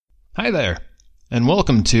Hi there, and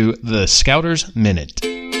welcome to the Scouters Minute.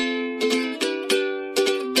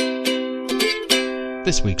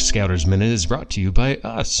 This week's Scouters Minute is brought to you by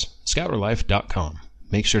us, ScouterLife.com.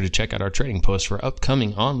 Make sure to check out our trading posts for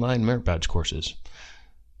upcoming online merit badge courses.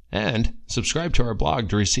 And subscribe to our blog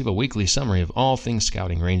to receive a weekly summary of all things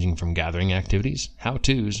scouting, ranging from gathering activities,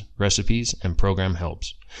 how-tos, recipes, and program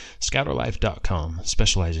helps. ScouterLife.com,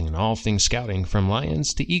 specializing in all things scouting from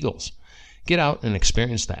lions to eagles. Get out and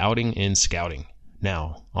experience the outing in scouting.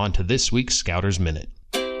 Now, on to this week's Scouters Minute.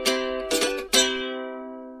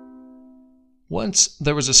 Once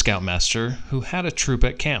there was a scoutmaster who had a troop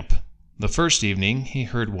at camp. The first evening, he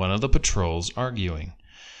heard one of the patrols arguing.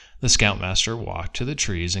 The scoutmaster walked to the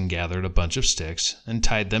trees and gathered a bunch of sticks and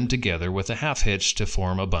tied them together with a half hitch to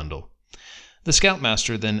form a bundle. The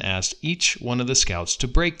scoutmaster then asked each one of the scouts to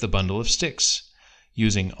break the bundle of sticks.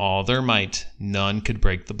 Using all their might, none could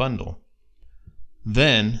break the bundle.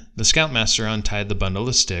 Then the scoutmaster untied the bundle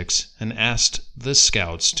of sticks and asked the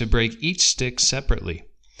scouts to break each stick separately.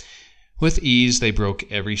 With ease they broke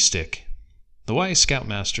every stick. The wise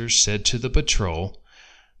scoutmaster said to the patrol,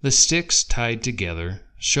 "The sticks tied together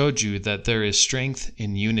showed you that there is strength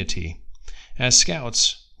in unity. As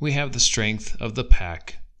scouts, we have the strength of the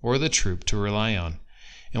pack or the troop to rely on,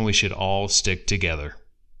 and we should all stick together."